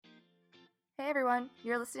Hey everyone,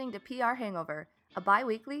 you're listening to PR Hangover, a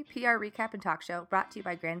bi-weekly PR recap and talk show brought to you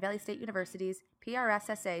by Grand Valley State University's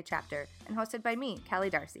PRSSA chapter and hosted by me,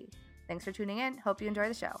 Callie Darcy. Thanks for tuning in. Hope you enjoy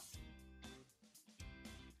the show.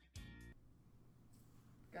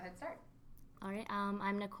 Go ahead, start. All right,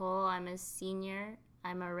 I'm Nicole. I'm a senior.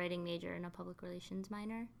 I'm a writing major and a public relations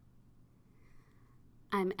minor.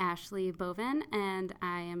 I'm Ashley Bovin, and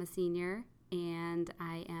I am a senior, and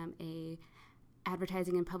I am a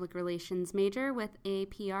advertising and public relations major with a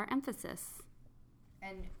PR emphasis.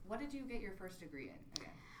 And what did you get your first degree in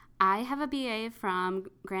again? I have a BA from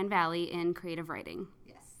Grand Valley in creative writing.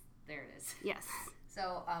 Yes, there it is. Yes.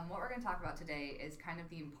 So what we're going to talk about today is kind of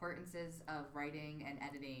the importances of writing and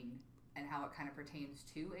editing and how it kind of pertains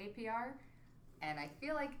to APR. And I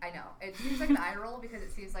feel like, I know, it seems like an eye roll because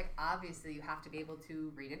it seems like obviously you have to be able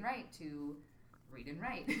to read and write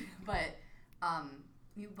but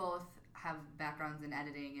you both have backgrounds in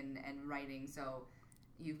editing and writing, so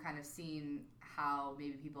you've kind of seen how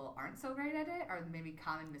maybe people aren't so great at it, or maybe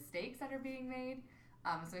common mistakes that are being made.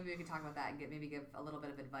 So maybe we can talk about that and give a little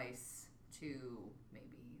bit of advice to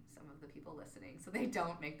maybe some of the people listening so they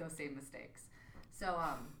don't make those same mistakes. So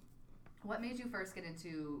what made you first get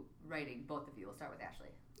into writing? Both of you. We'll start with Ashley.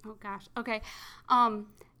 Oh, gosh. Okay.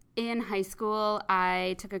 In high school,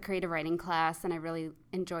 I took a creative writing class, and I really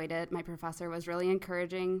enjoyed it. My professor was really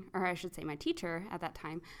encouraging, or I should say my teacher at that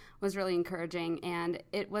time was really encouraging, and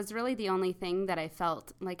it was really the only thing that I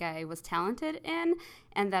felt like I was talented in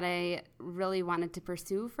and that I really wanted to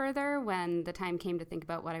pursue further when the time came to think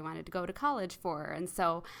about what I wanted to go to college for. And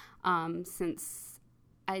so since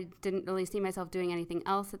I didn't really see myself doing anything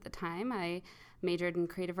else at the time, I majored in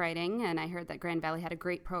creative writing, and I heard that Grand Valley had a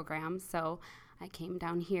great program, so I came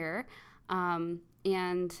down here, and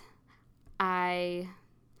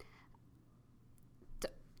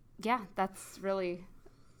that's really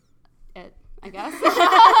it, I guess.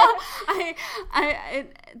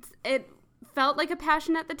 It felt like a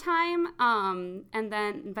passion at the time,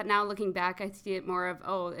 but now looking back, I see it more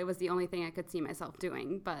of, it was the only thing I could see myself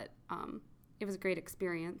doing, but it was a great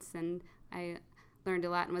experience, and I learned a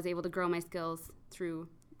lot and was able to grow my skills through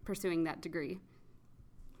pursuing that degree.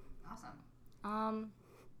 Awesome.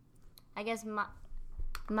 I guess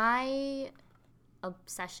my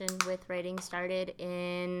obsession with writing started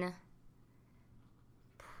in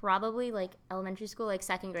probably like elementary school, like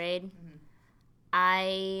second grade. Mm-hmm.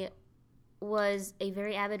 I was a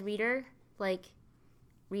very avid reader, like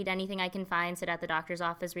read anything I can find, sit at the doctor's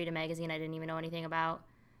office, read a magazine I didn't even know anything about.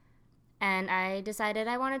 And I decided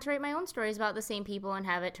I wanted to write my own stories about the same people and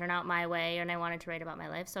have it turn out my way, and I wanted to write about my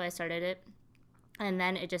life, so I started it. And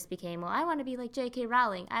then it just became, I want to be like J.K.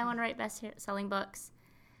 Rowling. I want to write best-selling books.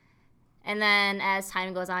 And then as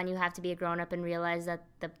time goes on, you have to be a grown-up and realize that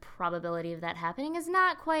the probability of that happening is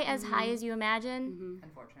not quite as high as you imagine. Mm-hmm.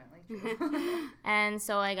 Unfortunately. And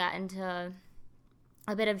so I got into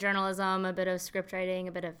a bit of journalism, a bit of script writing,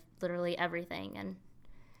 a bit of literally everything. And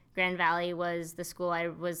Grand Valley was the school I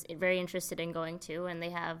was very interested in going to, and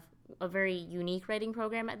they have a very unique writing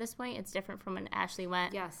program at this point. It's different from when Ashley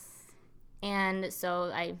went. Yes. And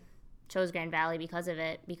so I chose Grand Valley because of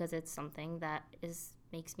it, because it's something that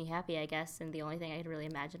makes me happy, I guess, and the only thing I could really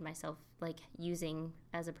imagine myself like using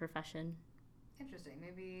as a profession. Interesting.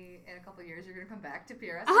 Maybe in a couple of years you're going to come back to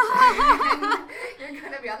PRS and you're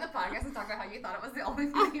going to be on the podcast and talk about how you thought it was the only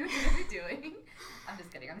thing you were going to be doing. I'm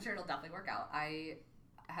just kidding. I'm sure it'll definitely work out. I've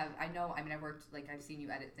worked, like, I've seen you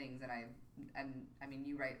edit things, and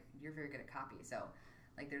you write, you're very good at copy, so,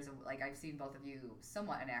 like, I've seen both of you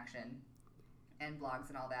somewhat in action, and blogs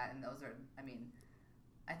and all that, and those are,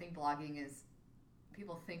 I think blogging is,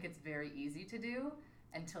 people think it's very easy to do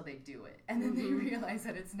until they do it, and then they realize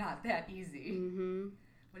that it's not that easy. Mm-hmm.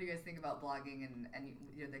 What do you guys think about blogging and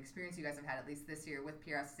the experience you guys have had, at least this year, with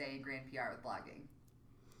PRSA and Grand PR with blogging?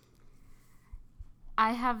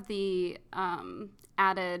 I have the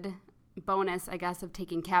added bonus, I guess, of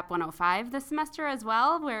taking CAP 105 this semester as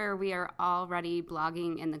well, where we are already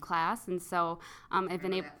blogging in the class, and so I've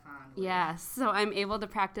been able. Yes, so I'm able to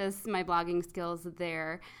practice my blogging skills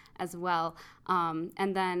there as well.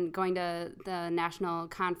 And then going to the national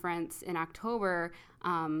conference in October,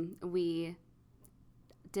 we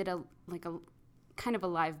did a kind of a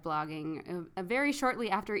live blogging, a very shortly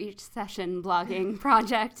after each session blogging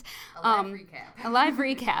project. A live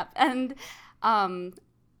recap. And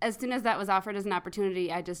as soon as that was offered as an opportunity,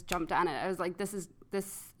 I just jumped on it. I was like, this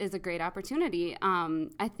is a great opportunity.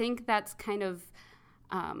 I think that's kind of,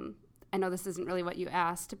 I know this isn't really what you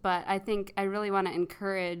asked, but I think I really want to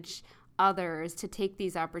encourage others to take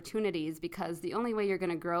these opportunities, because the only way you're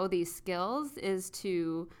going to grow these skills is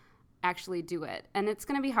to actually do it. And it's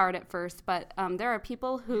going to be hard at first, but there are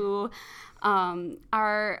people who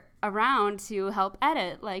are around to help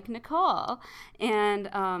edit, like Nicole, and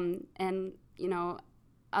you know,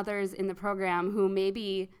 others in the program who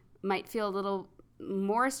maybe might feel a little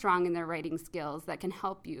more strong in their writing skills that can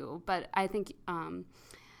help you. But I think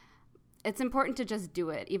it's important to just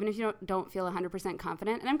do it, even if you don't feel 100%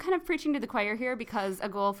 confident. And I'm kind of preaching to the choir here because a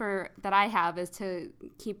goal that I have is to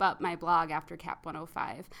keep up my blog after CAP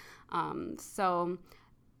 105. So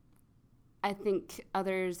I think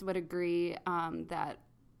others would agree that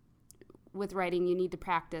with writing, you need to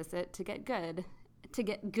practice it to get good. To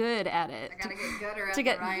get good at it. I gotta get gooder at the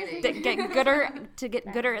writing. To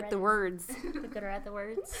get gooder at the words. Gooder at the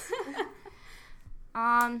words.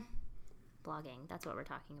 Blogging, that's what we're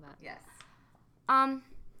talking about. Yes. I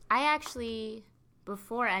actually,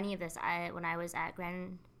 before any of this, when I was at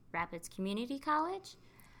Grand Rapids Community College,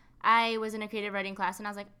 I was in a creative writing class, and I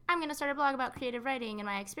was like, I'm going to start a blog about creative writing and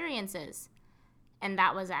my experiences. And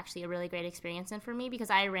that was actually a really great experience for me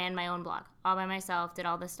because I ran my own blog all by myself, did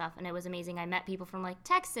all this stuff, and it was amazing. I met people from like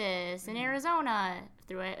Texas and Arizona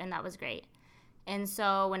through it, and that was great. And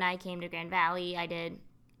so when I came to Grand Valley, I did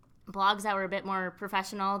blogs that were a bit more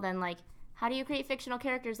professional than like, how do you create fictional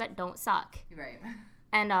characters that don't suck? Right.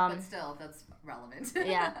 And but still, that's relevant.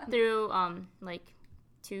 Yeah, through like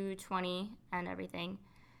 220 and everything.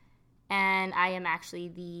 And I am actually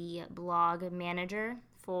the blog manager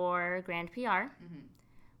for Grand PR,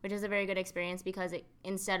 which is a very good experience because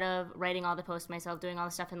instead of writing all the posts myself, doing all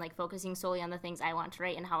the stuff and like focusing solely on the things I want to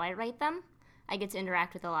write and how I write them, I get to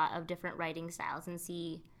interact with a lot of different writing styles and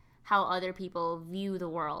see how other people view the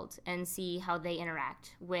world and see how they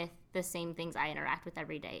interact with the same things I interact with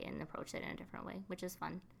every day and approach it in a different way, which is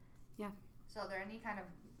fun. Yeah. So are there any kind of,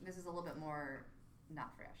 this is a little bit more,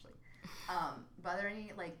 not for Ashley, but are there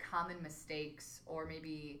any like common mistakes or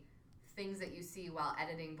maybe things that you see while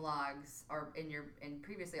editing blogs or and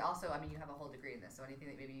previously also, I mean, you have a whole degree in this, so anything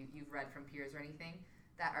that maybe you've read from peers or anything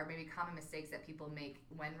that are maybe common mistakes that people make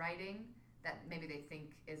when writing that maybe they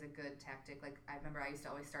think is a good tactic? Like, I remember I used to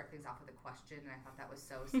always start things off with a question, and I thought that was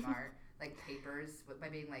so smart. Like papers, by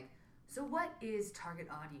being like, so what is target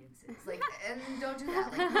audiences? Like, and don't do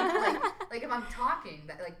that. Like if I'm talking,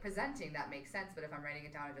 like presenting, that makes sense, but if I'm writing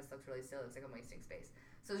it down, it just looks really silly. It looks like I'm wasting space.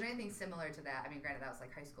 So is there anything similar to that? I mean, granted, that was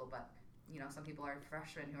like high school, but you know, some people are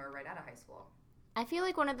freshmen who are right out of high school. I feel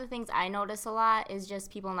like one of the things I notice a lot is just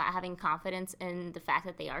people not having confidence in the fact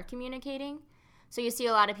that they are communicating. So you see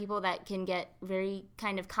a lot of people that can get very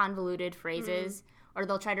kind of convoluted phrases, or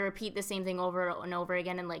they'll try to repeat the same thing over and over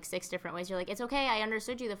again in like 6 different ways. You're like, it's okay, I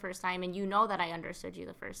understood you the first time, and you know that I understood you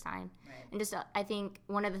the first time. Right. And just I think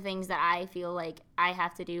one of the things that I feel like I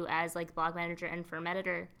have to do as like blog manager and firm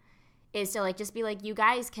editor is to like just be like, you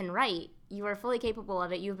guys can write. You are fully capable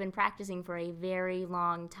of it. You've been practicing for a very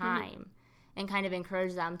long time. And kind of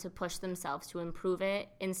encourage them to push themselves to improve it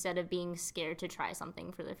instead of being scared to try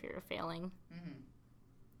something for the fear of failing.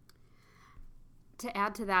 To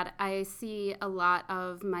add to that, I see a lot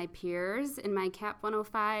of my peers in my CAP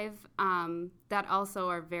 105 that also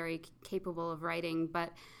are very capable of writing,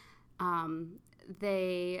 but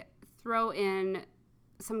they throw in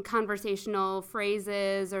some conversational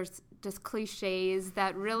phrases or just cliches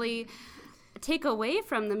that really take away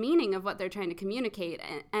from the meaning of what they're trying to communicate.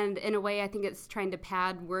 And in a way, I think it's trying to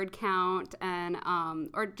pad word count and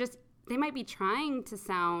or just they might be trying to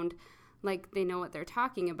sound like they know what they're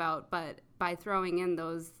talking about, but by throwing in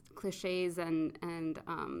those cliches and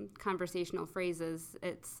conversational phrases,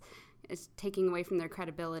 it's taking away from their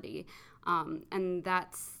credibility. And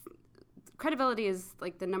credibility is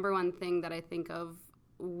like the number one thing that I think of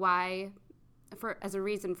as a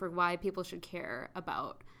reason for why people should care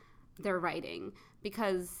about their writing,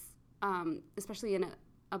 because especially in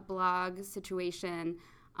a blog situation,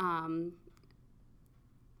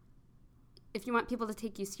 if you want people to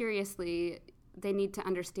take you seriously, they need to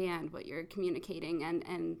understand what you're communicating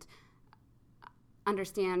and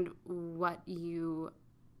understand what you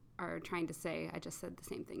are trying to say. I just said the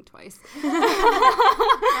same thing twice.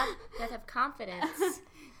 That have confidence.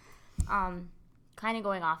 Kind of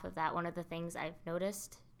going off of that, one of the things I've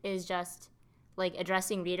noticed is just like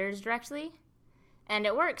addressing readers directly, and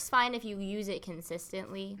it works fine if you use it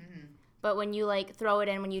consistently, but when you like throw it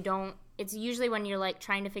in when you don't, it's usually when you're like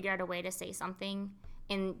trying to figure out a way to say something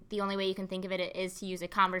and the only way you can think of it is to use a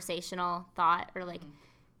conversational thought, or like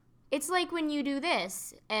it's like when you do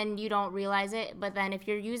this and you don't realize it, but then if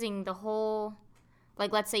you're using the whole,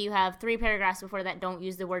 like let's say you have 3 paragraphs before that don't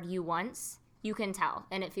use the word you once, you can tell,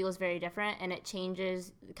 and it feels very different, and it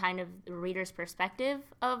changes kind of the reader's perspective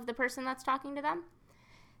of the person that's talking to them.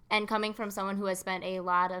 And coming from someone who has spent a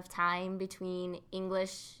lot of time between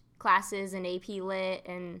English classes and AP Lit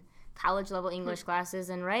and college level English classes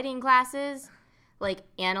and writing classes, like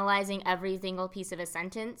analyzing every single piece of a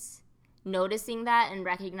sentence, noticing that and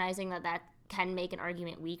recognizing that can make an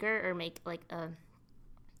argument weaker or make like a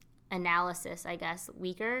analysis, I guess,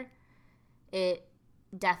 weaker, it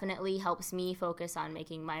definitely helps me focus on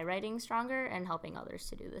making my writing stronger and helping others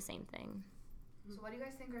to do the same thing. So what do you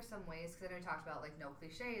guys think are some ways, because I know we talked about like no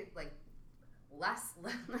cliches, like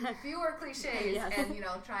fewer cliches, yes. and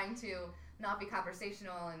trying to not be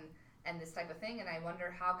conversational and this type of thing, and I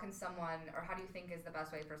wonder how can someone, or how do you think is the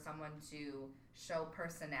best way for someone to show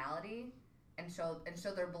personality and show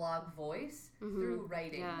their blog voice through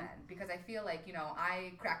writing then? Because I feel like,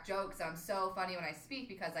 I crack jokes and I'm so funny when I speak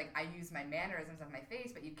because like I use my mannerisms of my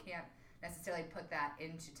face, but you can't necessarily put that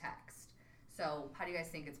into text. So how do you guys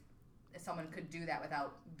think if someone could do that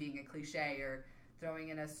without being a cliche or throwing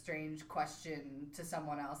in a strange question to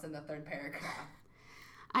someone else in the third paragraph?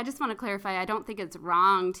 I just want to clarify, I don't think it's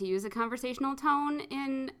wrong to use a conversational tone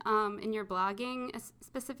in your blogging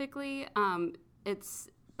specifically.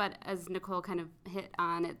 But as Nicole kind of hit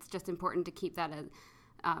on, it's just important to keep that as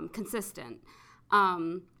consistent.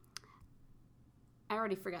 I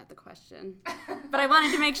already forgot the question, but I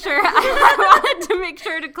wanted to make sure.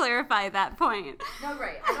 To clarify that point. No,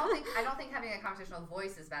 right. I don't think having a conversational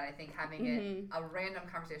voice is bad. I think having it a random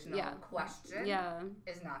conversational question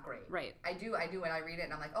is not great. Right. I do when I read it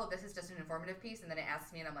and I'm like, oh, this is just an informative piece, and then it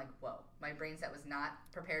asks me and I'm like, whoa, my brain set was not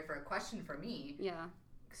prepared for a question for me. Yeah.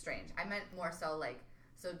 Strange. I meant more so like,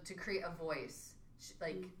 so to create a voice,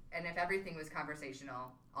 like, and if everything was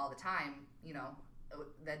conversational all the time,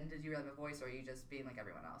 then did you really have a voice, or are you just being like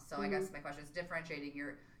everyone else? So I guess my question is differentiating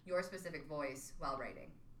your specific voice while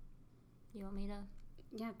writing. You want me to?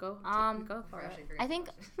 Yeah, go for it. I think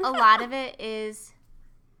a lot of it is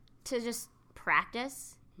to just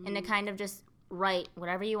practice and to kind of just write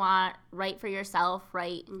whatever you want, write for yourself,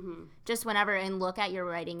 write just whenever, and look at your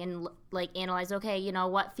writing and like analyze, okay,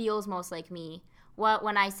 what feels most like me? What,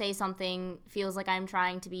 when I say something, feels like I'm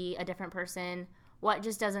trying to be a different person? What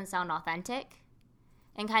just doesn't sound authentic?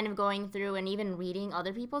 And kind of going through and even reading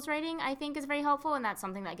other people's writing, I think, is very helpful. And that's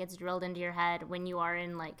something that gets drilled into your head when you are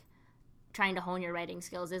in, like, trying to hone your writing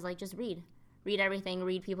skills, is, like, just read. Read everything.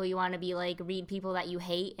 Read people you want to be like. Read people that you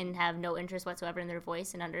hate and have no interest whatsoever in their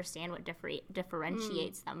voice, and understand what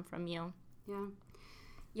differentiates them from you. Yeah.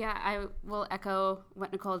 Yeah, I will echo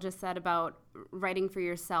what Nicole just said about writing for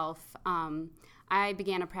yourself. I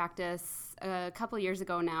began a practice a couple years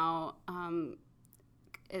ago now, and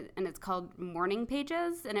it's called Morning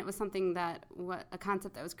Pages, and it was something a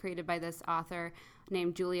concept that was created by this author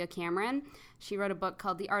named Julia Cameron. She wrote a book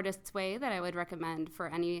called The Artist's Way that I would recommend for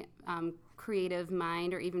any creative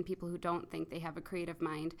mind, or even people who don't think they have a creative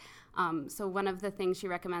mind. So one of the things she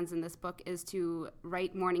recommends in this book is to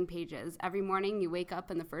write morning pages. Every morning you wake up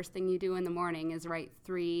and the first thing you do in the morning is write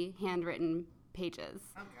 3 handwritten pages.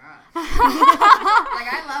 Oh, God.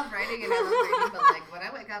 Like, I love writing and I love reading, but, like, when I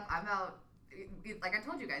wake up, I'm out, like I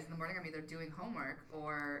told you guys, in the morning I'm either doing homework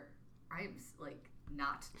or I'm, like,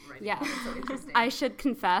 not writing. Yeah. It's so interesting. I should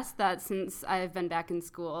confess that since I've been back in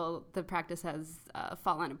school, the practice has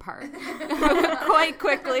fallen apart quite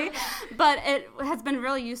quickly. But it has been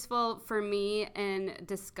really useful for me in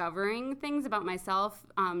discovering things about myself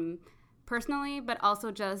personally, but also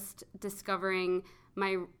just discovering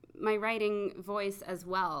my writing voice as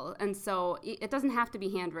well. And so it doesn't have to be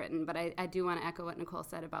handwritten, but I do want to echo what Nicole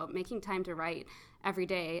said about making time to write every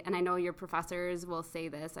day. And I know your professors will say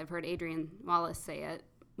this. I've heard Adrienne Wallace say it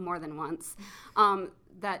more than once,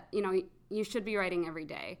 that, you should be writing every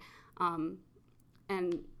day,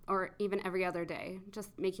 or even every other day,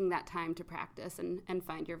 just making that time to practice and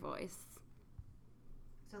find your voice.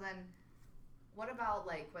 So then what about,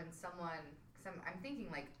 like, when someone, I'm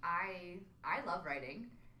thinking, like, I love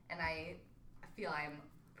writing, and I feel I'm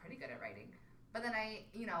pretty good at writing. But then I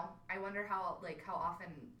wonder how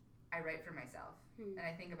often I write for myself. And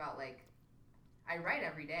I think about, like, I write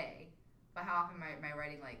every day, but how often am I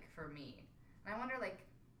writing, like, for me? And I wonder, like,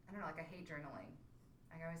 I don't know, like, I hate journaling.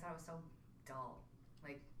 Like, I always thought it was so dull.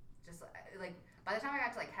 Like, just, like, by the time I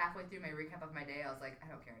got to, like, halfway through my recap of my day, I was like, I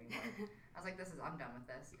don't care anymore. I was like, I'm done with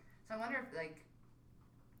this. So I wonder if, like,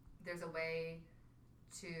 there's a way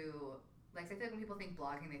to, like, I feel like when people think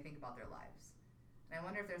blogging, they think about their lives. And I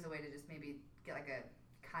wonder if there's a way to just maybe get, like, a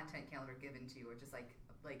content calendar given to you, or just, like,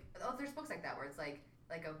 there's books like that where it's, like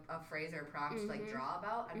a phrase or a prompt to, like, draw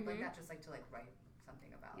about. I'd like that, just, like, to, like, write something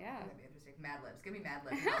about. Yeah. That'd be interesting. Mad Libs. Give me Mad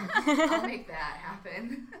Libs. I'll make that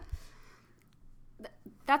happen.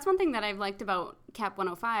 That's one thing that I've liked about CAP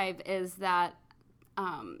 105 is that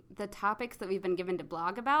the topics that we've been given to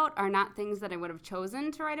blog about are not things that I would have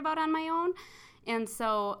chosen to write about on my own. And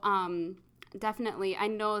so definitely, I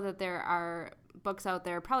know that there are books out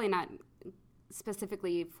there, probably not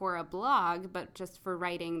specifically for a blog, but just for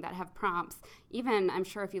writing that have prompts. Even, I'm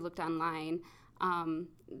sure if you looked online.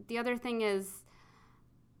 The other thing is,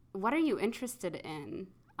 what are you interested in?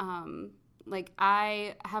 Like,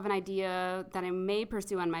 I have an idea that I may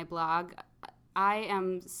pursue on my blog. I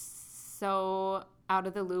am so out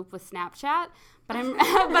of the loop with Snapchat, but I'm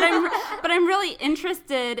but I'm really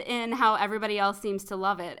interested in how everybody else seems to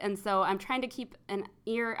love it, and so I'm trying to keep an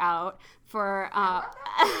ear out for.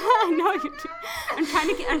 No, you do. I'm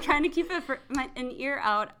trying to keep an ear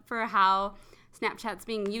out for how Snapchat's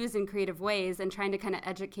being used in creative ways, and trying to kind of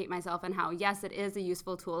educate myself on how, yes, it is a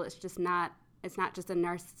useful tool. It's just not. It's not just a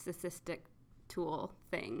narcissistic tool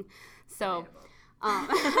thing. So,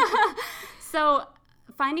 so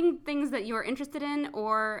finding things that you're interested in,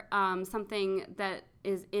 or something that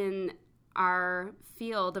is in our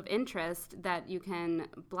field of interest that you can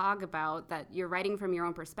blog about, that you're writing from your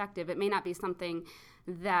own perspective. It may not be something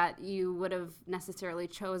that you would have necessarily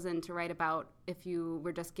chosen to write about if you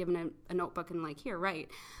were just given a notebook and like, here,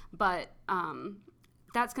 write. But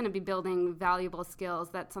that's going to be building valuable skills.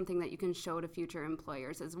 That's something that you can show to future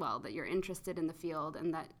employers as well, that you're interested in the field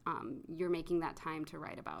and that you're making that time to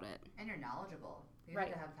write about it. And you're knowledgeable. You right.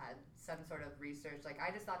 have to have had some sort of research. Like,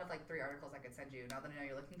 I just thought of, like, 3 articles I could send you now that I know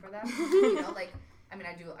you're looking for them. You know, like,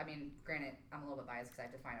 granted, I'm a little bit biased because I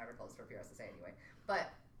have to find articles for PRSSA anyway.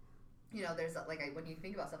 But, you know, there's, like, when you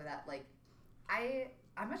think about stuff like that, like, I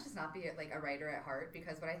must just not be like a writer at heart,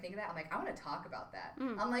 because when I think of that, I'm like, I want to talk about that.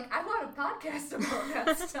 I'm like, I want a podcast about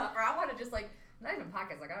that stuff, or I want to just like, not even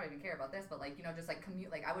podcast, like I don't even care about this, but like, you know, just like commute,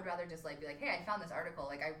 like I would rather just like be like, hey, I found this article,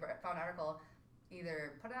 like I found an article,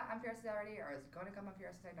 either put it on PRSSA already, or is it going to come on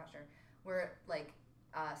PRSSA, I'm not sure, where like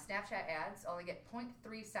Snapchat ads only get 0.3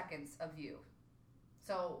 seconds of view.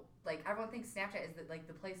 So like everyone thinks Snapchat is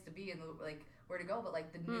the place to be and like where to go, but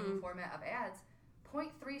like the new format of ads,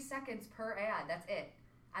 0.3 seconds per ad, that's it.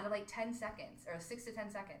 Out of like 10 seconds or 6 to 10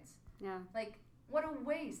 seconds. Yeah. Like, what a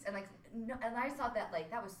waste. And like, no, and I thought that like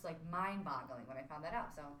that was like mind-boggling when I found that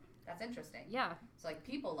out. So that's interesting. Yeah. So like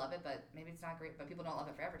people love it, but maybe it's not great. But people don't love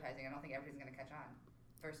it for advertising. I don't think advertising's gonna catch on.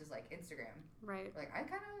 Versus like Instagram. Right. Like I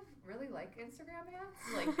kind of really like Instagram ads.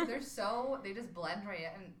 Like they just blend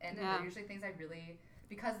right in, and they're usually things I really,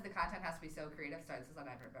 because the content has to be so creative. Sorry, this is not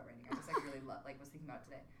about writing. I just like really was thinking about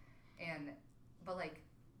it today, but like.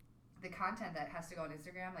 The content that has to go on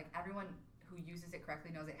Instagram, like everyone who uses it correctly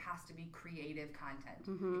knows it has to be creative content.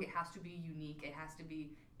 Like, it has to be unique. It has to be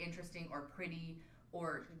interesting or pretty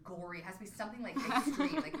or gory. It has to be something like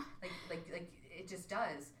extreme. like it just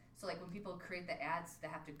does. So like when people create the ads that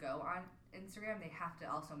have to go on Instagram, they have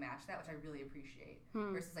to also match that, which I really appreciate.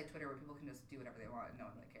 Versus like Twitter, where people can just do whatever they want and no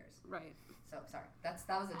one really cares. Right. So sorry, that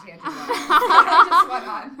was a tangent. I just went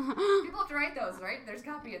on. People have to write those, right? There's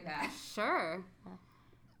copy in that. Sure.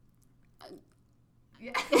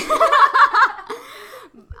 Yeah.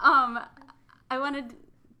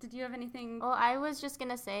 Did you have anything? Well, I was just going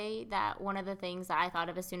to say that one of the things that I thought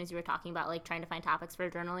of as soon as you were talking about, like, trying to find topics for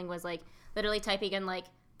journaling was, like, literally typing in, like,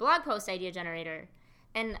 blog post idea generator.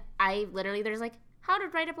 And there's, like, how to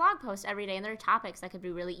write a blog post every day, and there are topics that could be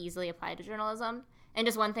really easily applied to journalism. And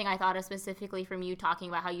just one thing I thought of specifically from you talking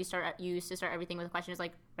about how you used to start everything with a question is,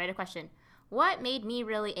 like, write a question. What made me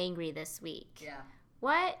really angry this week? Yeah.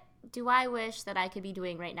 What do I wish that I could be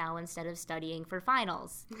doing right now instead of studying for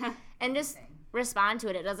finals? And just respond to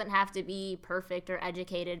it. It doesn't have to be perfect or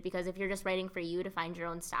educated, because if you're just writing for you to find your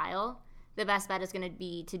own style, the best bet is going to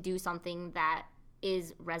be to do something that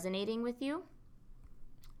is resonating with you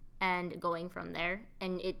and going from there.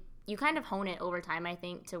 And you kind of hone it over time, I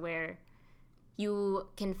think, to where you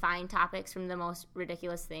can find topics from the most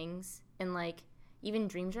ridiculous things in, like, even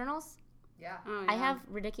dream journals. Yeah. Oh, yeah. I have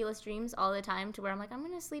ridiculous dreams all the time to where I'm like, I'm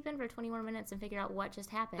going to sleep in for 20 more minutes and figure out what just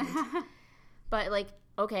happened. But, like,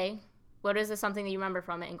 okay, what is something that you remember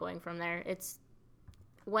from it, and going from there? It's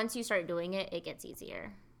once you start doing it, it gets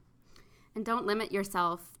easier. And don't limit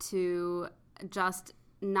yourself to just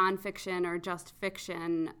nonfiction or just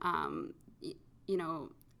fiction.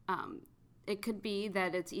 It could be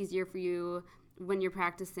that it's easier for you when you're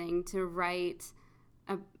practicing to write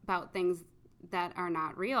about things that are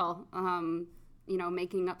not real,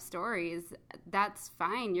 making up stories. That's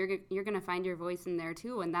fine. You're going to find your voice in there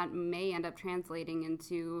too, and that may end up translating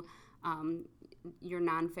into your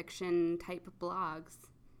nonfiction type blogs.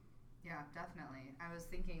 Yeah, definitely. I was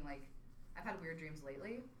thinking, like, I've had weird dreams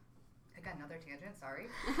lately. I got another tangent, sorry.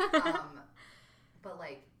 But,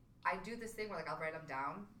 like, I do this thing where like I'll write them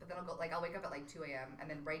down, but then I'll wake up at like 2 a.m. and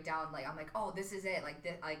then write down like I'm like, oh, this is it, like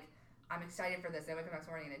I'm excited for this. And I wake up next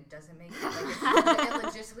morning and it doesn't make sense. Like, it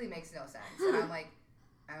logistically makes no sense, and I'm like,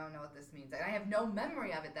 I don't know what this means, and I have no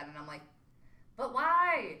memory of it then, and I'm like, but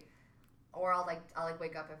why? Or I'll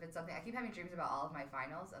wake up if it's something. I keep having dreams about all of my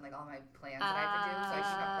finals and like all my plans that I have to do. So I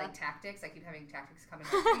keep like tactics. I keep having tactics coming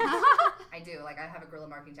up. I do. Like I have a guerrilla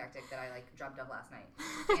marketing tactic that I like dreamt of last night.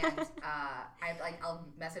 And I'll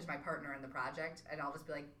message my partner in the project and I'll just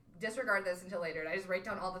be like, disregard this until later. And I just write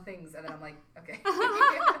down all the things and then I'm like, okay.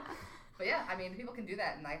 But yeah, I mean, people can do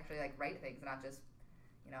that and actually like write things and not just,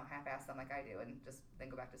 half-ass them like I do and just then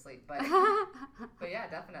go back to sleep. But yeah,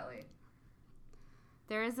 definitely.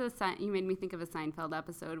 There is you made me think of a Seinfeld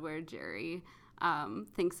episode where Jerry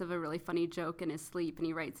thinks of a really funny joke in his sleep and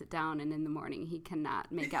he writes it down, and in the morning he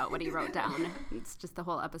cannot make out what he wrote down. It's just the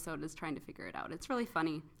whole episode is trying to figure it out. It's really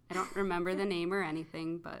funny. I don't remember the name or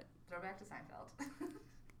anything, but throwback to Seinfeld.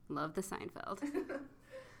 Love the Seinfeld.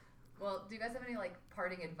 Well, do you guys have any like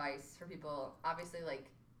parting advice for people? Obviously, like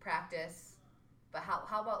practice, but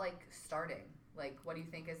how about like starting? Like, what do you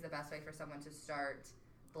think is the best way for someone to start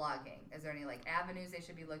blogging? Is there any like avenues they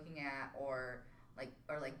should be looking at, or do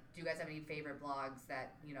you guys have any favorite blogs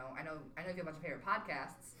that I know you have a bunch of favorite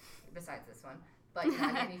podcasts besides this one, but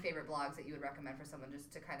any favorite blogs that you would recommend for someone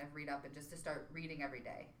just to kind of read up and just to start reading every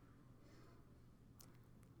day?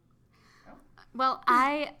 Oh. Well,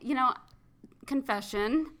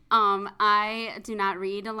 confession, I do not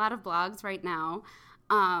read a lot of blogs right now,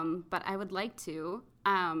 but I would like to,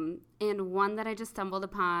 and one that I just stumbled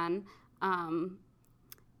upon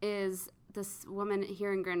is this woman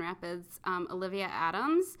here in Grand Rapids, Olivia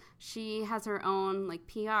Adams. She has her own like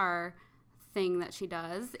PR thing that she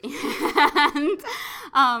does,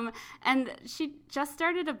 and she just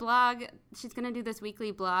started a blog. She's going to do this weekly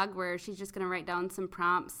blog where she's just going to write down some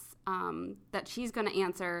prompts that she's going to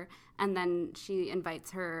answer, and then she invites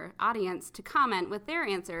her audience to comment with their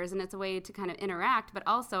answers, and it's a way to kind of interact, but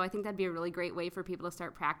also I think that'd be a really great way for people to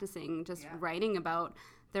start practicing just writing about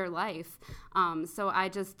their life. So I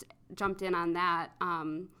just jumped in on that.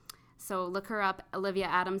 So look her up, Olivia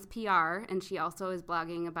Adams PR, and she also is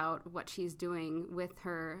blogging about what she's doing with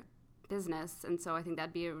her business. And so I think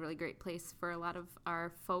that'd be a really great place for a lot of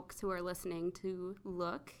our folks who are listening to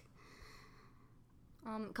look.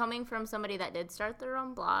 Coming from somebody that did start their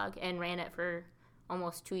own blog and ran it for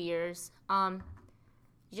almost 2 years, you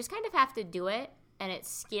just kind of have to do it, and it's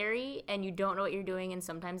scary, and you don't know what you're doing, and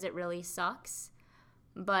sometimes it really sucks.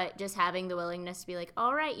 But just having the willingness to be like,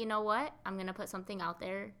 all right, you know what? I'm going to put something out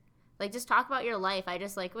there. Like, just talk about your life. I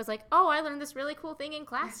just, was like, oh, I learned this really cool thing in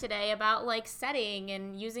class today about, setting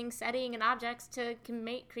and using setting and objects to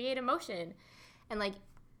create emotion. And,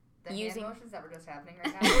 the hand motions that were just happening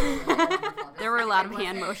right now. Really there were a lot of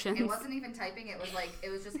hand motions. It wasn't even typing. It was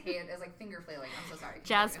just hand. It was like finger flailing. I'm so sorry.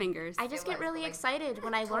 Jazz fingers. I just get really excited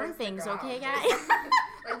when I learn things. Okay, guys.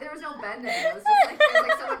 There was no bending. It was just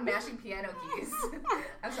like someone mashing piano keys.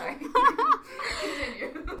 I'm sorry.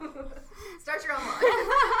 Continue. Start your own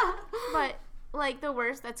blog. But the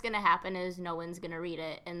worst that's gonna happen is no one's gonna read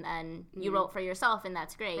it, and then you wrote for yourself, and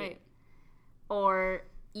that's great. Right. Or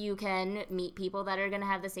you can meet people that are going to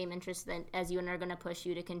have the same interest as you and are going to push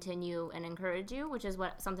you to continue and encourage you, which is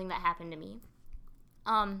something that happened to me.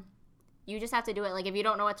 You just have to do it. If you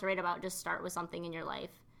don't know what to write about, just start with something in your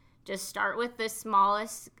life. Just start with the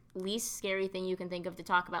smallest, least scary thing you can think of to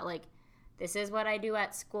talk about. This is what I do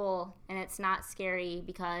at school, and it's not scary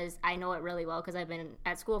because I know it really well because I've been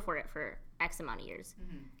at school for it for X amount of years.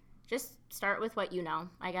 Mm-hmm. Just start with what you know,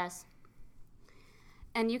 I guess.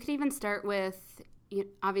 And you could even start with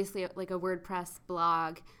obviously a WordPress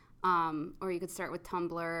blog, or you could start with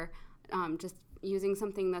Tumblr, just using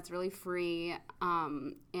something that's really free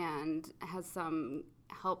and has some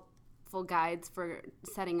helpful guides for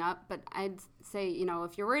setting up. But I'd say,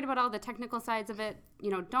 if you're worried about all the technical sides of it,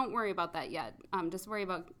 don't worry about that yet. Just worry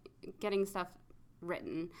about getting stuff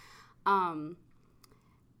written. I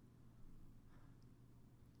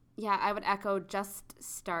would echo just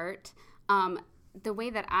start. The way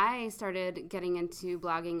that I started getting into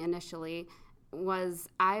blogging initially was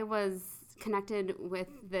I was connected with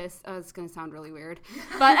this. Oh, it's going to sound really weird,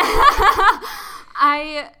 but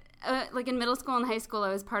I in middle school and high school, I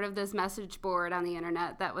was part of this message board on the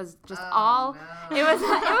internet that was just it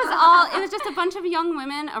was just a bunch of young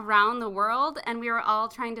women around the world, and we were all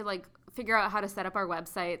trying to figure out how to set up our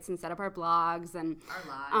websites and set up our blogs and our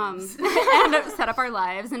lives. And set up our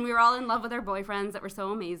lives. And we were all in love with our boyfriends that were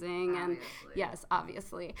so amazing. Obviously. And yes,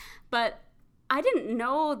 obviously. But I didn't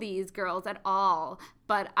know these girls at all,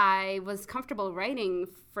 but I was comfortable writing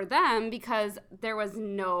for them because there was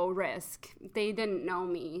no risk. They didn't know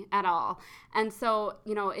me at all. And so,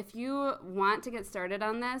 if you want to get started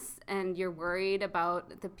on this and you're worried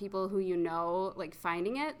about the people who you know, like,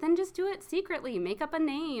 finding it, then just do it secretly. Make up a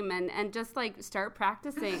name and just, like, start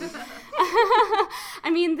practicing. I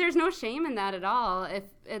mean, there's no shame in that at all. If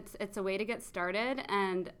it's a way to get started,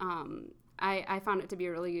 and I found it to be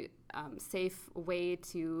a really safe way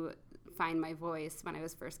to find my voice when I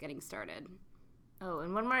was first getting started. Oh,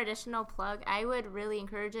 and one more additional plug. I would really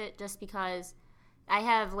encourage it just because I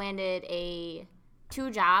have landed two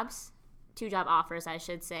job offers, I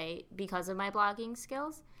should say, because of my blogging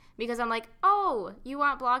skills. Because I'm like, oh, you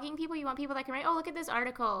want blogging people? You want people that can write? Oh, look at this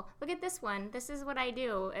article. Look at this one. This is what I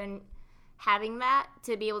do. And having that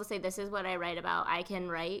to be able to say, this is what I write about, I can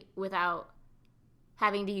write without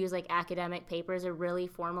having to use like academic papers or really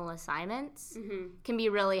formal assignments can be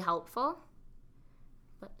really helpful.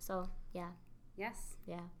 But so, yeah. Yes.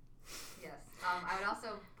 Yeah. Yes. I would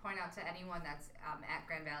also point out to anyone that's at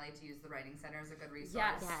Grand Valley to use the Writing Center as a good resource.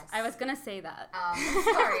 Yes. I was going to say that. I'm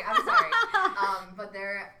sorry. But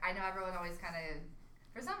I know everyone always kind of,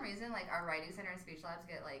 for some reason, like our Writing Center and speech labs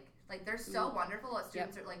get like they're so wonderful that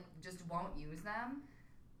students are like just won't use them.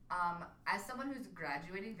 As someone who's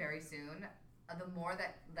graduating very soon, the more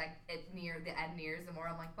that the end nears, the more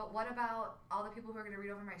I'm like, but what about all the people who are going to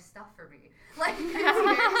read over my stuff for me? Like, it's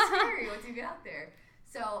very scary once you get out there.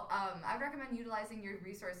 So I would recommend utilizing your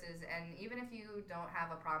resources, and even if you don't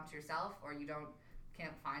have a prompt yourself or you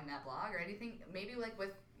can't find that blog or anything, maybe like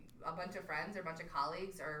with a bunch of friends or a bunch of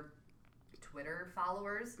colleagues or Twitter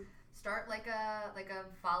followers, start like a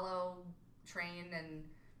follow, train, and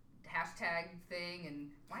hashtag thing. And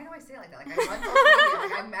why do I say it like that? Like I run social media.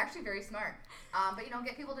 Like I'm actually very smart. But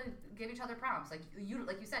get people to give each other prompts. Like you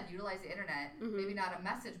said, utilize the internet. Maybe not a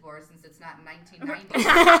message board since it's not 1990.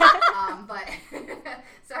 But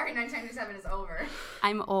sorry, 1997 is over.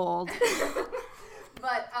 I'm old.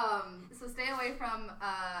 But so stay away from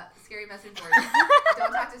scary message boards.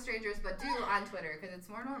 Don't talk to strangers, but do on Twitter because it's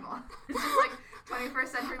more normal. It's just like 21st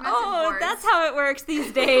century message boards. Oh, that's how it works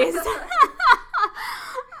these days.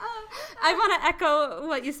 I want to echo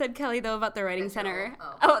what you said, Kelly, though, about the Writing Center.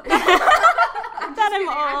 Oh. That I'm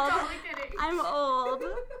old. I'm totally kidding. I'm old.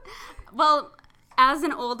 Well, as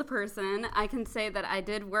an old person, I can say that I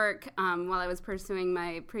did work while I was pursuing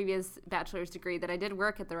my previous bachelor's degree, that I did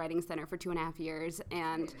work at the Writing Center for 2.5 years. And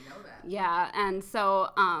I didn't know that. Yeah, and so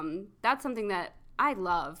that's something that I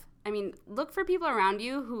love. I mean, look for people around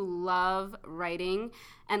you who love writing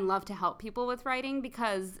and love to help people with writing,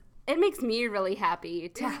 because it makes me really happy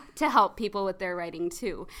to help people with their writing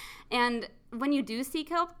too. And when you do seek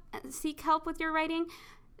help with your writing,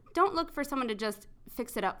 don't look for someone to just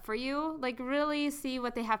fix it up for you. Like, really see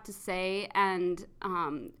what they have to say and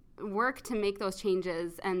work to make those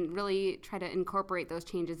changes and really try to incorporate those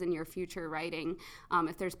changes in your future writing.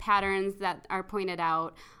 If there's patterns that are pointed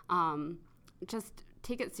out, just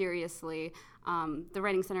take it seriously. The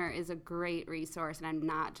Writing Center is a great resource, and I'm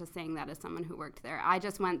not just saying that as someone who worked there. I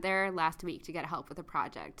just went there last week to get help with a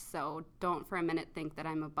project, so don't for a minute think that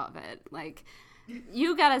I'm above it. Like,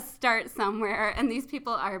 you got to start somewhere, and these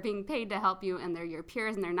people are being paid to help you, and they're your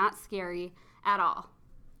peers, and they're not scary at all.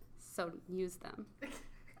 So use them.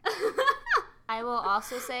 I will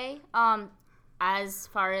also say, as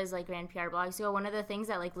far as like Grand PR blogs go, one of the things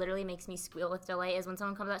that like literally makes me squeal with delight is when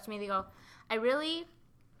someone comes up to me, they go, I really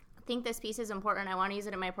think this piece is important. I want to use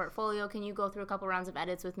it in my portfolio. Can you go through a couple rounds of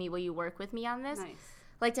edits with me? Will you work with me on this? Nice.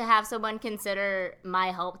 Like, to have someone consider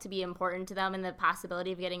my help to be important to them and the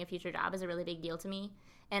possibility of getting a future job is a really big deal to me.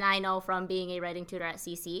 And I know from being a writing tutor at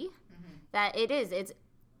CC that it's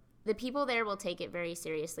the people there will take it very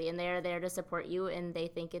seriously, and they're there to support you, and they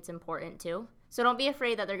think it's important too. So don't be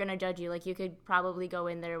afraid that they're going to judge you. Like, you could probably go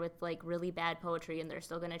in there with like really bad poetry and they're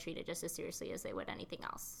still going to treat it just as seriously as they would anything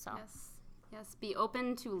else. So Yes, be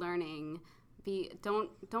open to learning.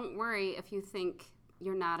 Don't worry if you think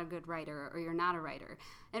you're not a good writer or you're not a writer.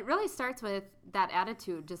 It really starts with that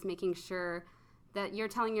attitude, just making sure that you're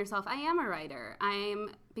telling yourself, I am a writer. I'm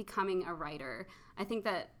becoming a writer. I think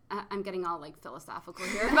that I'm getting all like philosophical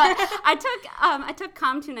here, but I took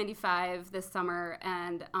Com 295 this summer,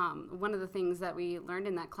 and one of the things that we learned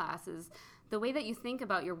in that class is the way that you think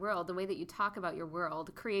about your world, the way that you talk about your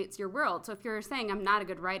world creates your world. So if you're saying, I'm not a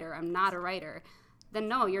good writer, I'm not a writer, then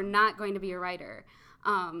no, you're not going to be a writer.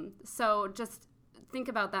 So just think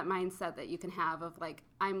about that mindset that you can have of like,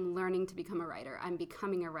 I'm learning to become a writer, I'm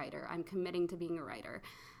becoming a writer, I'm committing to being a writer.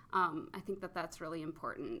 I think that that's really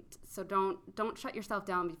important. So don't shut yourself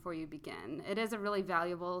down before you begin. It is a really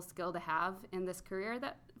valuable skill to have in this career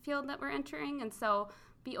field that we're entering, and so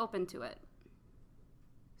be open to it.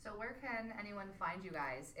 So where can anyone find you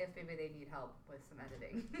guys if maybe they need help with some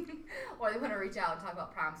editing or they want to reach out and talk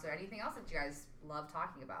about prompts or anything else that you guys love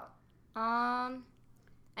talking about? I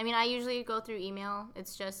mean, I usually go through email.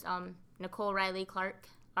 It's just Nicole Riley Clark,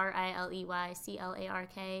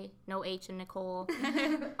 RILEYCLARK, no H in Nicole,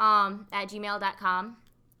 at gmail.com.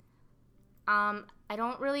 I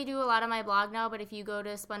don't really do a lot of my blog now, but if you go to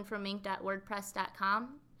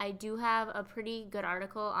spunfromink.wordpress.com, I do have a pretty good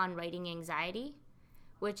article on writing anxiety,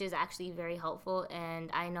 which is actually very helpful. And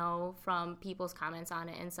I know from people's comments on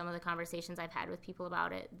it and some of the conversations I've had with people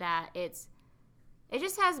about it that it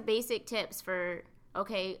just has basic tips for,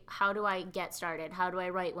 okay, how do I get started? How do I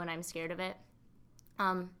write when I'm scared of it?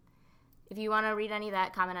 If you want to read any of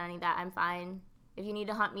that, comment on any of that, I'm fine. If you need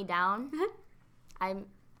to hunt me down, I'm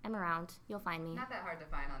around. You'll find me. Not that hard to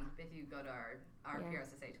find if you go to our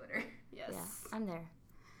PRSSA Twitter. Yes. Yeah, I'm there.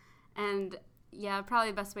 And yeah,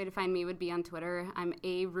 probably the best way to find me would be on Twitter. I'm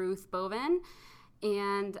A. Ruth Bovin.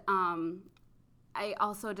 And I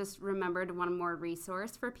also just remembered one more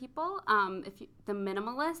resource for people.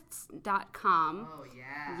 theminimalists.com. Oh,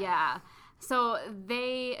 yeah. Yeah. So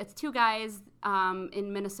it's two guys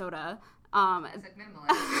in Minnesota It's like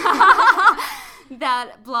minimalist.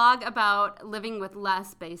 that blog about living with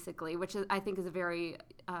less, basically, which I think is a very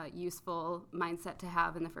useful mindset to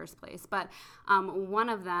have in the first place. But one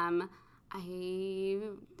of them,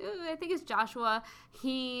 I think it's Joshua.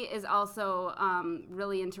 He is also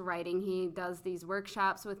really into writing. He does these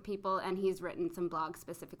workshops with people, and he's written some blogs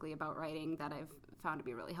specifically about writing that I've found to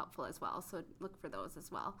be really helpful as well. So look for those as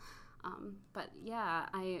well. But yeah,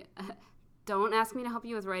 don't ask me to help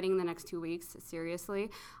you with writing in the next 2 weeks, seriously,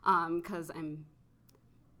 because I'm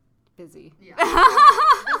busy. Yeah.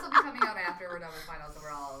 This will be coming out after we're done with finals, and we're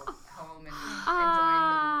all home and enjoying the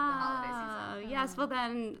holiday season. Yes, well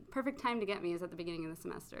then, perfect time to get me is at the beginning of the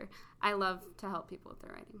semester. I love to help people with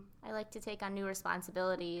their writing. I like to take on new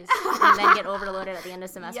responsibilities and then get overloaded at the end of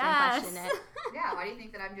semester and question it. Yeah, why do you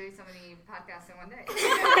think that I'm doing so many podcasts in one day?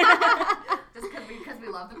 Just because we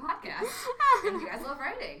love the podcast and you guys love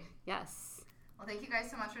writing. Yes. Well, thank you guys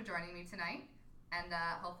so much for joining me tonight, and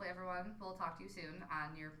hopefully everyone will talk to you soon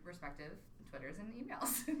on your respective Twitters and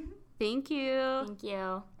emails. Thank you. Thank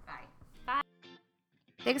you. Bye. Bye.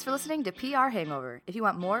 Thanks for listening to PR Hangover. If you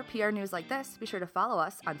want more PR news like this, be sure to follow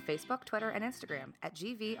us on Facebook, Twitter, and Instagram at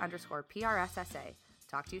GV_PRSSA.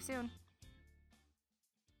 Talk to you soon.